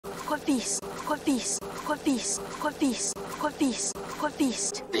What feast? What feast? What feast? What feast? What feast? What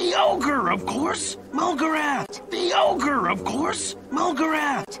feast? The ogre, of course, Mulgarat. The ogre, of course,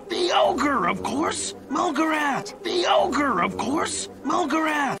 Mulgarat. The ogre, of course, Mulgarat. The ogre, of course,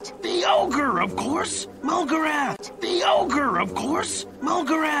 Mulgarat. The ogre, of course, Mulgarat. The ogre, of course,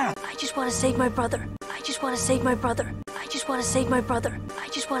 Mulgarat. I just want to save my brother. I just want to save my brother. I just want to save my brother. I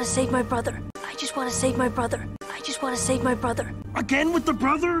just want to save my brother. I just want to save my brother. I just want to save my brother. Again with the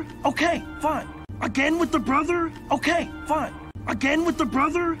brother? Okay, fine. Again with the brother? Okay, fine. Again with the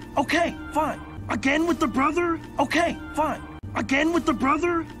brother? Okay, fine. Again with the brother? Okay, fine. Again with the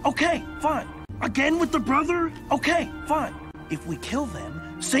brother? Okay, fine. Again with the brother? Okay, fine. If we kill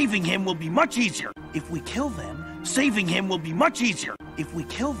them, saving him will be much easier. If we kill them, saving him will be much easier. If we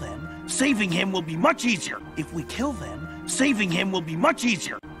kill them, saving him will be much easier. If we kill them, saving him will be much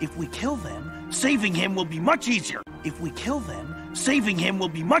easier. If we kill them, saving him will be much easier. If we kill them, saving him will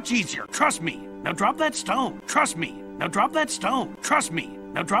be much easier. Trust me. Now drop that stone. Trust me. Now drop that stone. Trust me.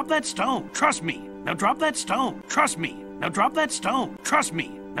 Now drop that stone. Trust me. Now drop that stone. Trust me. Now drop that stone. Trust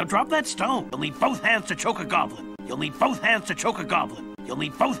me. Now drop that stone. You'll need both hands to choke a goblin. You'll need both hands to choke a goblin. You'll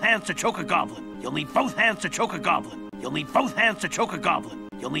need both hands to choke a goblin. You'll need both hands to choke a goblin. You'll need both hands to choke a goblin.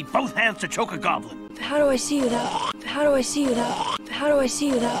 You'll need both hands to choke a goblin. How do I see you now? How do I see you now? How do I see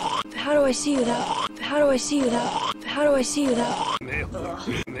you now? How do I see you now? How do I see you now? How do I see you now?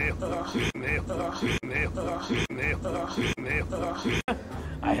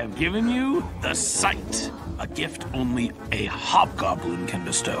 I have given you the sight, a gift only a hobgoblin can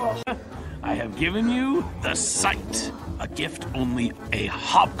bestow. I have given you the sight, a gift only a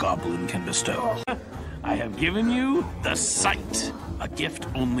hobgoblin can bestow. I have given you the sight, a gift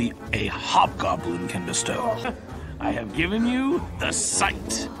only a hobgoblin can bestow. I have given you the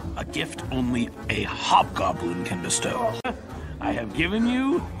sight, a gift only a hobgoblin can bestow. I have given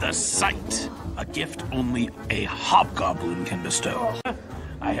you the sight, a gift only a hobgoblin can bestow.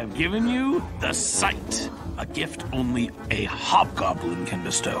 I have given you the sight, a gift only a hobgoblin can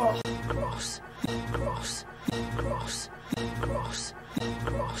bestow. Gross, gross, gross, gross,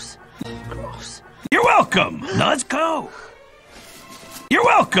 gross, gross. You're welcome. Let's go. You're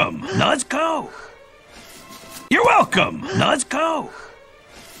welcome. Let's go. You're welcome. Let's go.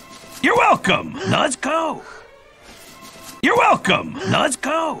 You're welcome. Let's go. You're welcome. Let's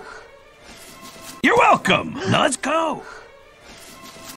go. You're welcome. Let's go.